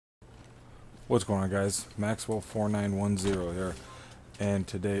What's going on, guys? Maxwell4910 here, and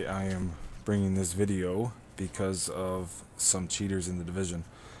today I am bringing this video because of some cheaters in the Division,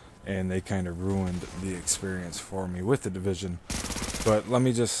 and they kind of ruined the experience for me with the Division. But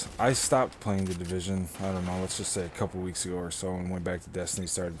I stopped playing the Division, I don't know, let's just say a couple weeks ago or so, and went back to Destiny,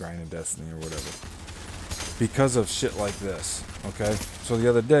 started grinding Destiny or whatever, because of shit like this, okay? So the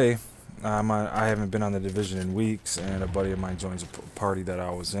other day, I haven't been on the Division in weeks, and a buddy of mine joins a party that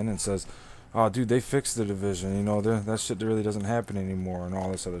I was in and says, "Oh, dude, they fixed the Division. You know, that shit really doesn't happen anymore," and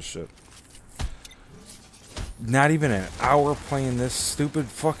all this other shit. Not even an hour playing this stupid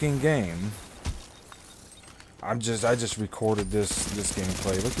fucking game. I just recorded this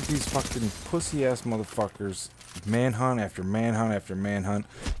gameplay. Look at these fucking pussy ass motherfuckers, manhunt after manhunt after manhunt,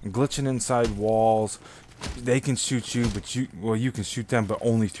 glitching inside walls. They can shoot you, but you can shoot them, but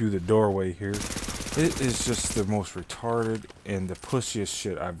only through the doorway here. It is just the most retarded and the pussiest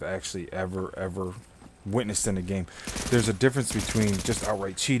shit I've actually ever witnessed in a game. There's a difference between just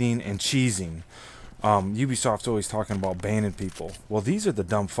outright cheating and cheesing. Ubisoft's always talking about banning people. Well, these are the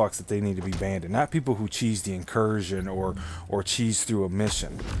dumb fucks that they need to be banned, not people who cheese the incursion or cheese through a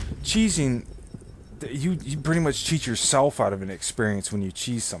mission. Cheesing, you pretty much cheat yourself out of an experience when you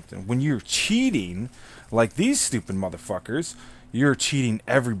cheese something. When you're cheating, like these stupid motherfuckers, you're cheating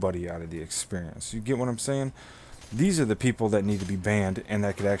everybody out of the experience. You get what I'm saying? These are the people that need to be banned and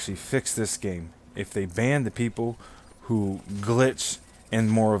that could actually fix this game. If they ban the people who glitch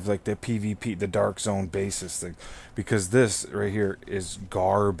and more of like the PvP, the Dark Zone basis thing, because this right here is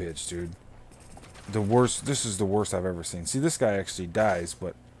garbage, dude. The worst. This is the worst I've ever seen. See, this guy actually dies,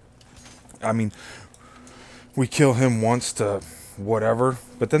 but I mean, we kill him once to whatever,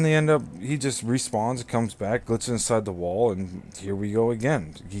 but then he just respawns, comes back, glitches inside the wall, and here we go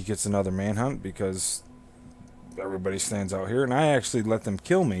again. He gets another manhunt because everybody stands out here, and I actually let them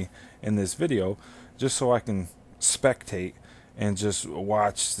kill me in this video just so I can spectate and just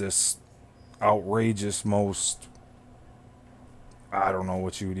watch this outrageous, most, I don't know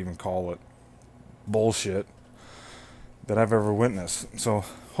what you would even call it, bullshit that I've ever witnessed. So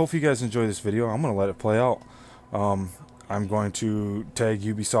hope you guys enjoy this video. I'm gonna let it play out. I'm going to tag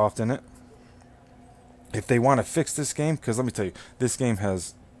Ubisoft in it if they want to fix this game, because let me tell you, this game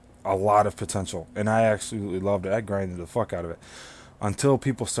has a lot of potential, and I absolutely loved it. I grinded the fuck out of it until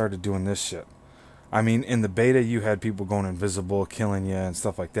people started doing this shit. I mean, in the beta, you had people going invisible, killing you, and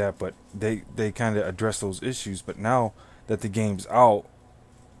stuff like that, but they kind of addressed those issues. But now that the game's out,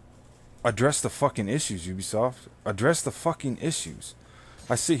 address the fucking issues, Ubisoft. Address the fucking issues.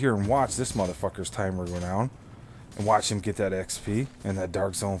 I sit here and watch this motherfucker's timer go down, and watch him get that XP and that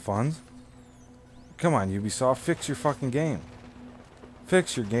Dark Zone funds. Come on, Ubisoft, fix your fucking game.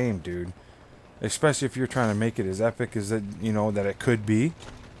 Fix your game, dude. Especially if you're trying to make it as epic as that, you know, that it could be.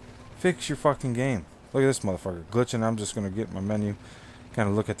 Fix your fucking game. Look at this motherfucker glitching. I'm just gonna get my menu, kind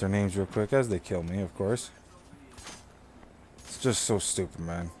of look at their names real quick as they kill me, of course. It's just so stupid,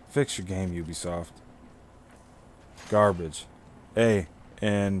 man. Fix your game, Ubisoft. Garbage. Hey,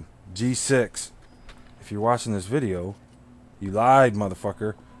 and G6, if you're watching this video, you lied,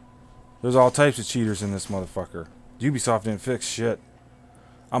 motherfucker. There's all types of cheaters in this motherfucker. Ubisoft didn't fix shit.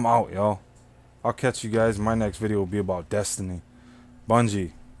 I'm out, y'all. I'll catch you guys. My next video will be about Destiny.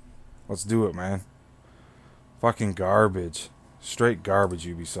 Bungie. Let's do it, man. Fucking garbage. Straight garbage,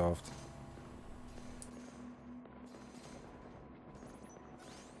 Ubisoft.